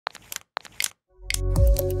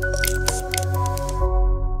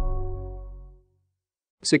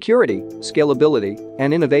security, scalability,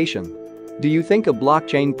 and innovation. Do you think a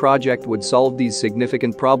blockchain project would solve these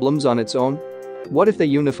significant problems on its own? What if they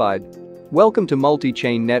unified? Welcome to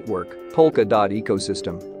Multi-Chain Network, Polkadot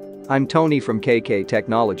Ecosystem. I'm Tony from KK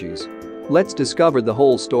Technologies. Let's discover the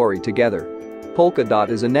whole story together. Polkadot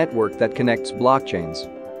is a network that connects blockchains.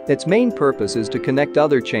 Its main purpose is to connect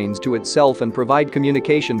other chains to itself and provide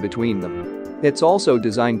communication between them. It's also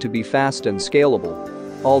designed to be fast and scalable.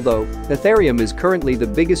 Although, Ethereum is currently the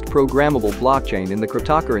biggest programmable blockchain in the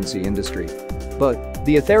cryptocurrency industry. But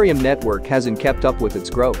the Ethereum network hasn't kept up with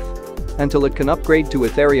its growth. Until it can upgrade to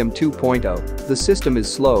Ethereum 2.0, the system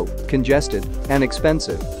is slow, congested, and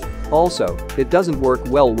expensive. Also, it doesn't work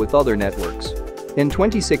well with other networks. In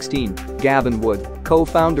 2016, Gavin Wood,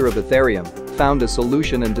 co-founder of Ethereum, found a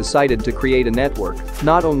solution and decided to create a network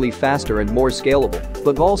not only faster and more scalable,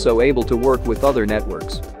 but also able to work with other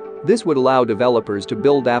networks. This would allow developers to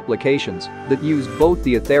build applications that use both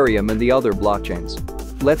the Ethereum and the other blockchains.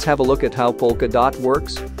 Let's have a look at how Polkadot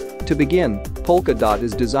works. To begin, Polkadot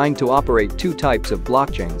is designed to operate two types of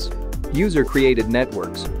blockchains: user-created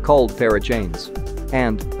networks, called parachains,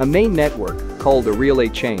 and a main network, called a relay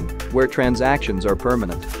chain, where transactions are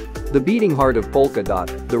permanent. The beating heart of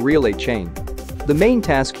Polkadot, the relay chain. The main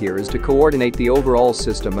task here is to coordinate the overall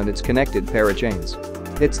system and its connected parachains.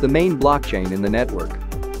 It's the main blockchain in the network.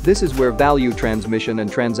 This is where value transmission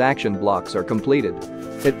and transaction blocks are completed.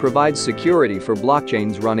 It provides security for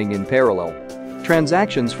blockchains running in parallel.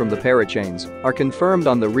 Transactions from the parachains are confirmed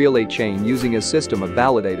on the relay chain using a system of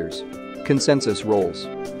validators. Consensus roles.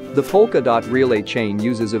 The Polkadot relay chain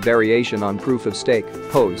uses a variation on proof-of-stake,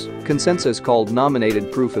 POS, consensus called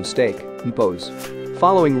nominated proof-of-stake, POS.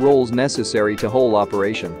 Following roles necessary to whole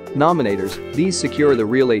operation, nominators, these secure the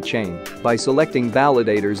relay chain by selecting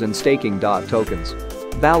validators and staking DOT tokens.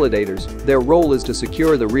 Validators, their role is to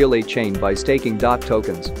secure the relay chain by staking DOT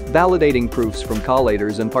tokens, validating proofs from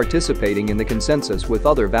collators and participating in the consensus with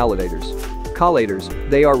other validators. Collators,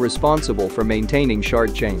 they are responsible for maintaining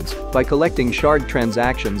shard chains by collecting shard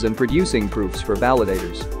transactions and producing proofs for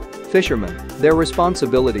validators. Fishermen, their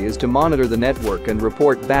responsibility is to monitor the network and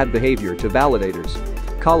report bad behavior to validators.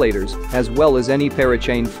 Collators, as well as any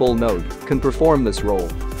parachain full node, can perform this role.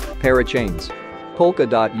 Parachains.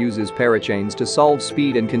 Polkadot uses parachains to solve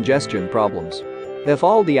speed and congestion problems. If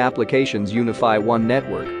all the applications unify one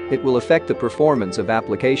network, it will affect the performance of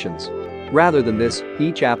applications. Rather than this,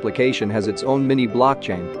 each application has its own mini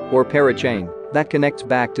blockchain, or parachain, that connects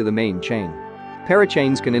back to the main chain.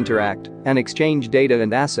 Parachains can interact and exchange data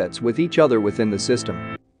and assets with each other within the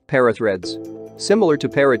system. Parathreads. Similar to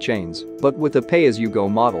parachains, but with a pay-as-you-go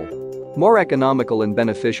model. More economical and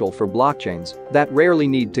beneficial for blockchains that rarely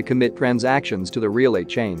need to commit transactions to the relay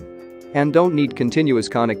chain and don't need continuous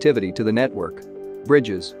connectivity to the network.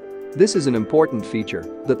 Bridges. This is an important feature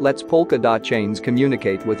that lets Polkadot chains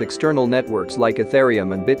communicate with external networks like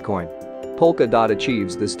Ethereum and Bitcoin. Polkadot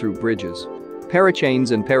achieves this through bridges.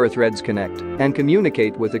 Parachains and parathreads connect and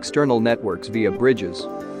communicate with external networks via bridges.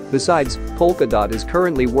 Besides, Polkadot is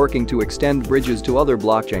currently working to extend bridges to other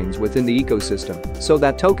blockchains within the ecosystem so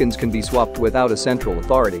that tokens can be swapped without a central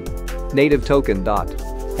authority. Native token DOT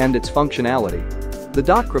and its functionality. The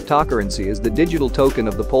DOT cryptocurrency is the digital token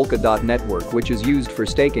of the Polkadot network, which is used for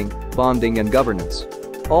staking, bonding, and governance.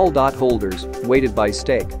 All DOT holders, weighted by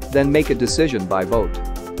stake, then make a decision by vote.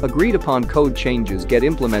 Agreed upon code changes get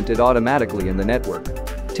implemented automatically in the network.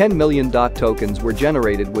 10 million DOT tokens were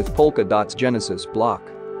generated with Polkadot's Genesis block.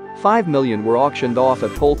 5 million were auctioned off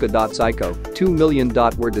at Polkadot's ICO, 2 million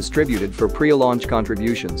DOT were distributed for pre-launch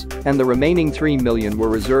contributions, and the remaining 3 million were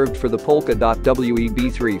reserved for the Polkadot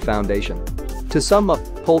WEB3 Foundation. To sum up,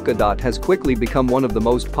 Polkadot has quickly become one of the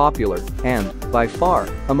most popular and, by far,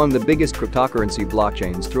 among the biggest cryptocurrency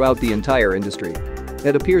blockchains throughout the entire industry.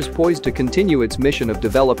 It appears poised to continue its mission of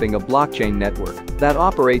developing a blockchain network that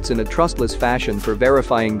operates in a trustless fashion for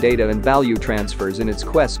verifying data and value transfers in its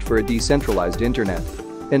quest for a decentralized internet.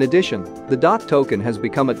 In addition, the DOT token has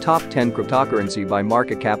become a top 10 cryptocurrency by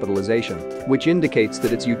market capitalization, which indicates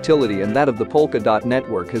that its utility and that of the Polkadot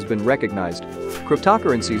network has been recognized.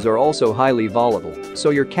 Cryptocurrencies are also highly volatile,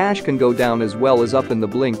 so your cash can go down as well as up in the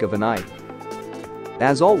blink of an eye.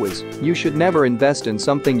 As always, you should never invest in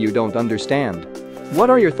something you don't understand. What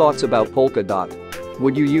are your thoughts about Polkadot?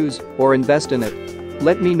 Would you use or invest in it?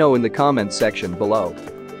 Let me know in the comments section below.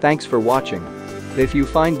 Thanks for watching. If you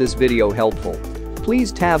find this video helpful,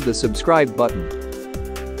 please tap the subscribe button